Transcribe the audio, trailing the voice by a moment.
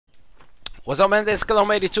What's up, man? This is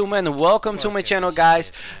Gamecome, man. Welcome to my channel,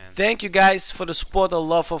 guys. Thank you guys for the support and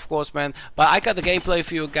love, of course, man. But I got the gameplay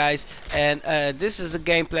for you guys, and this is a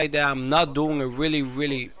gameplay that I'm not doing a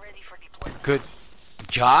really good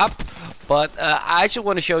job. But I just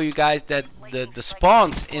want to show you guys that the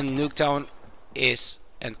spawns in NUK3TOWN is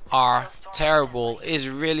and are terrible. Is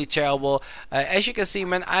really terrible. As you can see,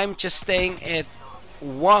 man, I'm just staying at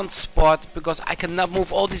one spot because I cannot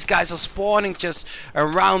move. All these guys are spawning just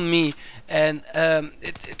around me, and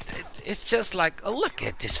it's just like, oh, look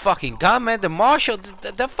at this fucking gun, man. The Marshall,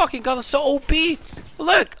 that fucking gun is so OP.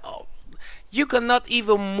 Look, oh, you cannot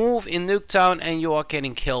even move in NUK3TOWN and you are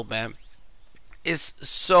getting killed, man. It's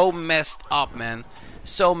so messed up, man.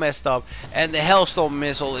 So messed up. And the Hellstorm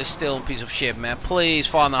missile is still a piece of shit, man. Please,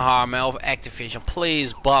 Vanahar, man, of Activision,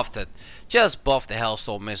 please buff it. Just buff the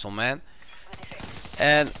Hellstorm missile, man.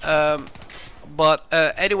 And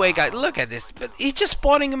anyway, guys, look at this. But he's just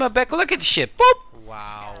spawning in my back. Look at the shit. Boop.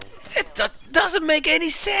 Wow. It doesn't make any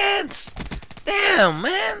sense. Damn,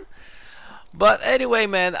 man. But anyway,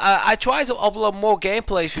 man, I tried to upload more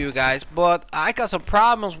gameplays for you guys, but I got some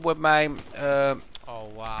problems with my Oh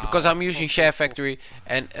wow. because I'm using Share Factory,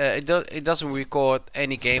 and it doesn't record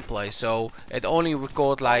any gameplay, so it only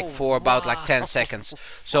records like for about like 10 seconds.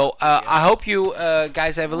 So I hope you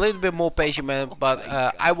guys have a little bit more patience, man. But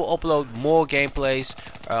I will upload more gameplays.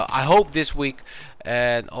 I hope this week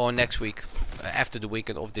or next week, after the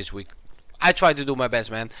weekend of this week. I try to do my best,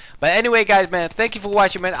 man. But anyway, guys, man, thank you for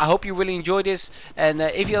watching, man. I hope you really enjoyed this, and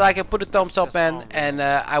if you like it, put a thumbs up, man. And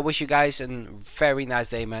I wish you guys a very nice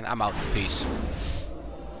day, man. I'm out. Peace.